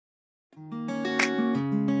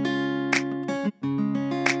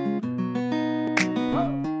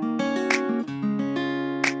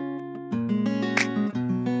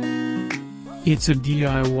It's a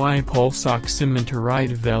DIY pulse oximeter I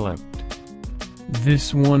developed.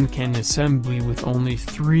 This one can assemble with only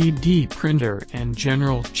 3D printer and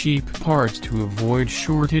general cheap parts to avoid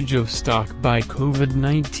shortage of stock by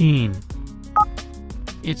COVID-19.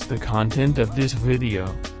 It's the content of this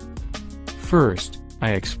video. First,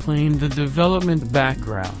 I explain the development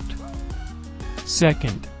background.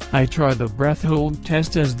 Second, I try the breath hold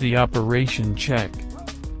test as the operation check.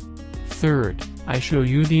 Third, I show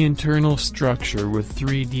you the internal structure with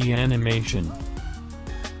 3D animation.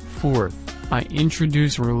 Fourth, I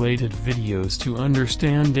introduce related videos to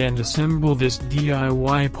understand and assemble this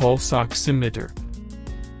DIY pulse oximeter.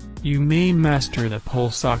 You may master the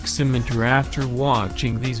pulse oximeter after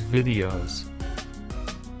watching these videos.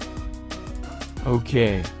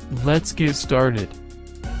 Okay, let's get started.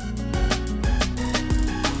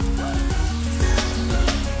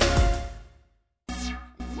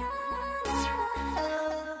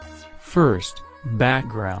 First,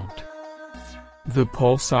 background. The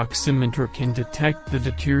pulse oximeter can detect the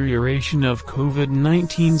deterioration of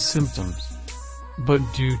COVID-19 symptoms. But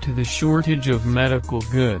due to the shortage of medical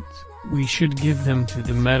goods, we should give them to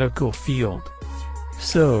the medical field.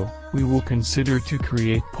 So, we will consider to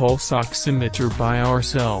create pulse oximeter by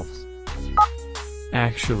ourselves.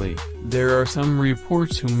 Actually, there are some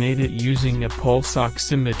reports who made it using a pulse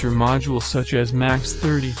oximeter module such as Max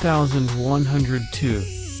 30102.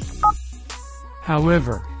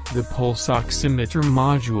 However, the pulse oximeter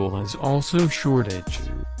module is also shortage.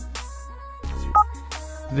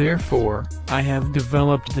 Therefore, I have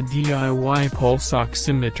developed the DIY pulse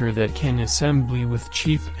oximeter that can assemble with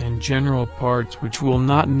cheap and general parts which will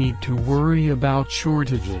not need to worry about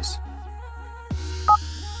shortages.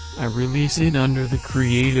 I release it under the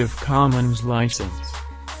Creative Commons license.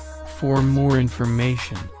 For more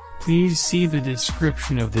information, please see the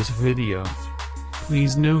description of this video.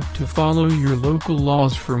 Please note to follow your local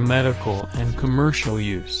laws for medical and commercial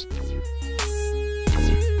use.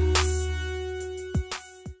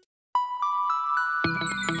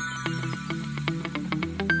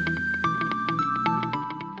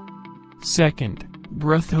 Second,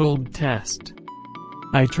 breath hold test.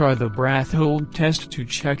 I try the breath hold test to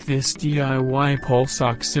check this DIY pulse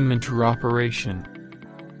oximeter operation.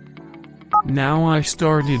 Now I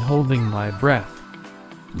started holding my breath.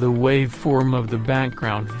 The waveform of the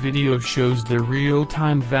background video shows the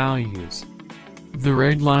real-time values. The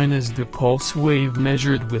red line is the pulse wave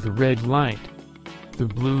measured with red light. The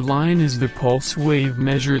blue line is the pulse wave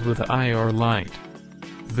measured with IR light.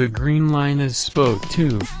 The green line is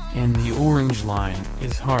SpO2, and the orange line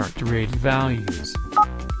is heart rate values.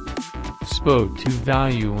 SpO2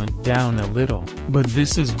 value went down a little, but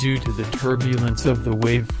this is due to the turbulence of the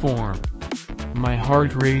waveform. My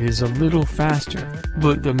heart rate is a little faster,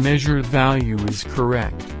 but the measured value is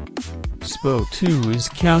correct. SpO2 is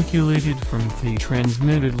calculated from the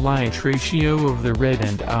transmitted light ratio of the red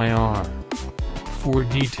and IR. For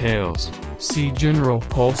details, see General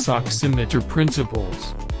Pulse Oximeter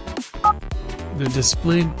Principles. The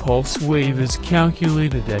displayed pulse wave is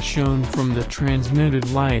calculated as shown from the transmitted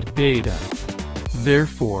light beta.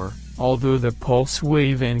 Therefore, although the pulse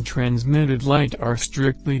wave and transmitted light are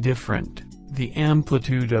strictly different, the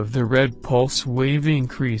amplitude of the red pulse wave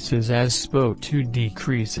increases as SpO2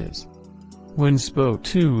 decreases. When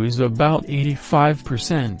SpO2 is about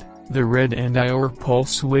 85%, the red and IR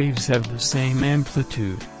pulse waves have the same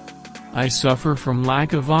amplitude. I suffer from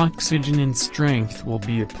lack of oxygen and strength will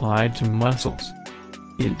be applied to muscles.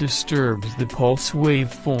 It disturbs the pulse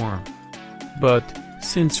wave form. But,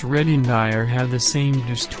 since red and IR have the same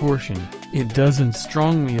distortion, it doesn't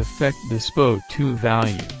strongly affect the SpO2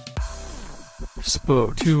 value.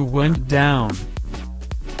 SpO2 went down.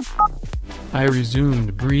 I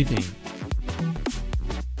resumed breathing.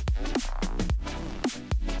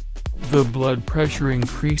 The blood pressure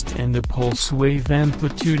increased and the pulse wave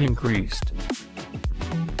amplitude increased.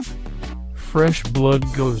 Fresh blood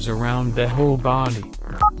goes around the whole body.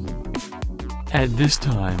 At this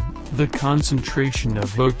time, the concentration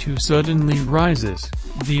of O2 suddenly rises,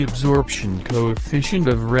 the absorption coefficient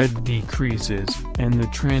of red decreases, and the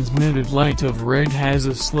transmitted light of red has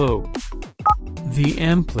a slope. The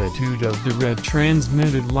amplitude of the red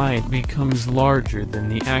transmitted light becomes larger than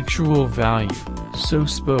the actual value, so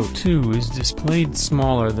SpO2 is displayed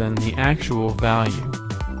smaller than the actual value.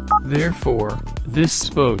 Therefore, this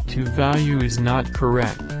SpO2 value is not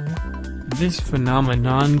correct. This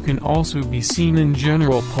phenomenon can also be seen in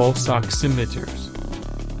general pulse oximeters.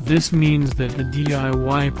 This means that the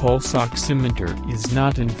DIY pulse oximeter is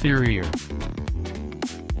not inferior.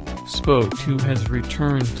 SpO2 has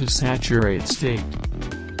returned to saturate state.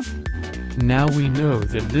 Now we know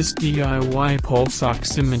that this DIY pulse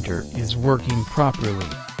oximeter is working properly.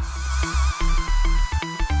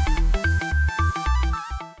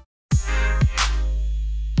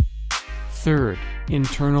 Third,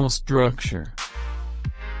 internal structure.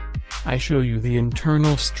 I show you the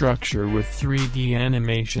internal structure with 3D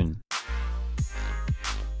animation.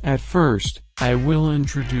 At first, I will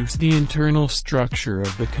introduce the internal structure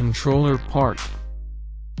of the controller part.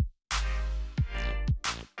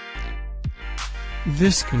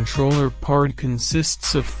 This controller part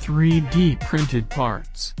consists of 3D printed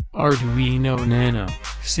parts, Arduino Nano,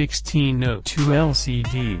 1602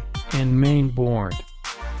 LCD, and main board.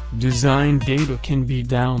 Design data can be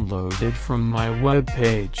downloaded from my web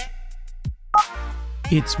page.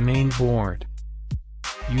 Its main board.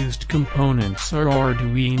 Used components are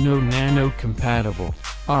Arduino Nano compatible,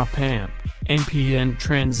 op-amp, NPN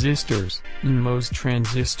transistors, NMOS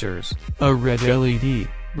transistors, a red LED,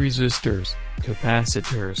 resistors,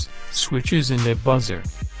 capacitors, switches and a buzzer.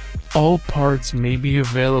 All parts may be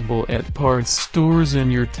available at parts stores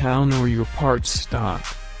in your town or your parts stock.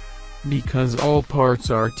 Because all parts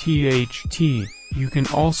are THT, you can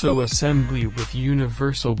also assembly with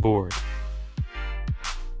universal board.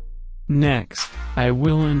 Next, I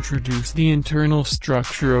will introduce the internal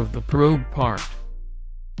structure of the probe part.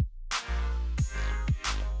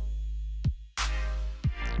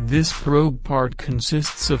 This probe part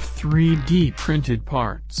consists of 3D printed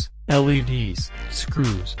parts, LEDs,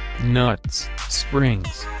 screws, nuts,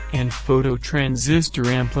 springs, and phototransistor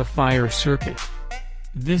amplifier circuit.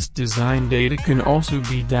 This design data can also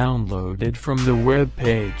be downloaded from the web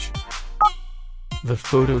page. The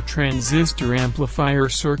phototransistor amplifier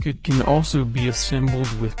circuit can also be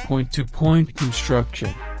assembled with point-to-point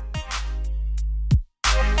construction.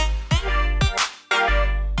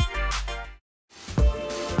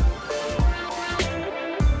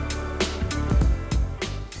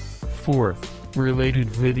 Fourth, related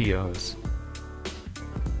videos.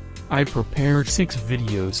 I prepared 6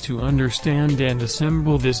 videos to understand and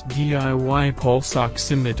assemble this DIY pulse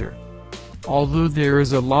oximeter. Although there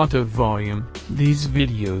is a lot of volume, these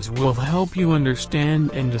videos will help you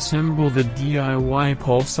understand and assemble the DIY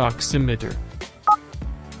pulse oximeter.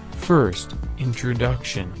 First,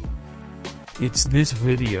 introduction. It's this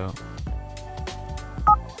video.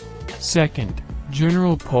 Second,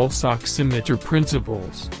 general pulse oximeter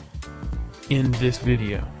principles. In this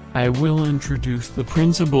video, I will introduce the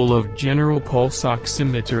principle of general pulse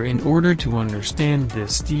oximeter in order to understand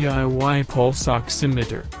this DIY pulse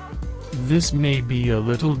oximeter. This may be a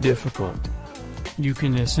little difficult. You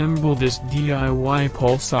can assemble this DIY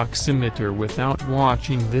pulse oximeter without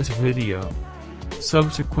watching this video.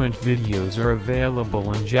 Subsequent videos are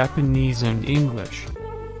available in Japanese and English.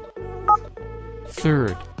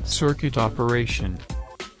 Third, circuit operation.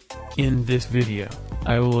 In this video,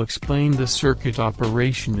 I will explain the circuit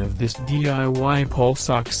operation of this DIY pulse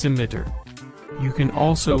oximeter. You can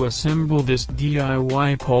also assemble this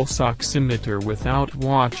DIY pulse oximeter without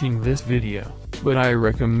watching this video, but I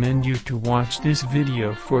recommend you to watch this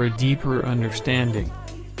video for a deeper understanding.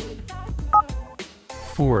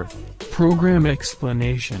 Fourth, program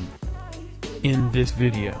explanation. In this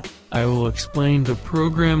video, I will explain the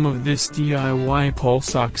program of this DIY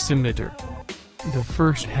pulse oximeter. The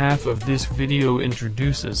first half of this video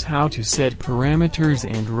introduces how to set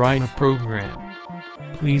parameters and write a program.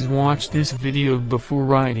 Please watch this video before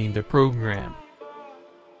writing the program.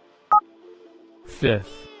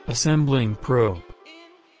 Fifth, assembling probe.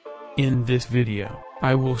 In this video,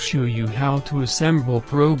 I will show you how to assemble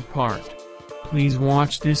probe part. Please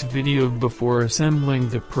watch this video before assembling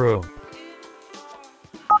the probe.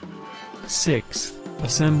 Sixth,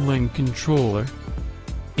 assembling controller.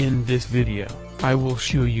 In this video, I will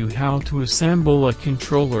show you how to assemble a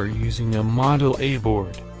controller using a Model A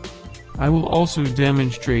board. I will also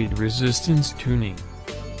demonstrate resistance tuning.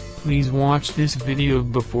 Please watch this video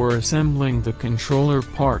before assembling the controller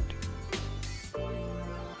part.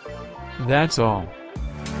 That's all.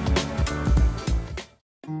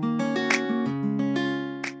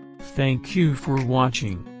 Thank you for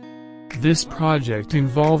watching. This project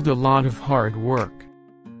involved a lot of hard work.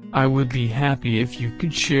 I would be happy if you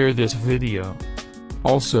could share this video.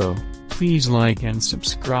 Also, please like and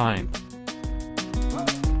subscribe.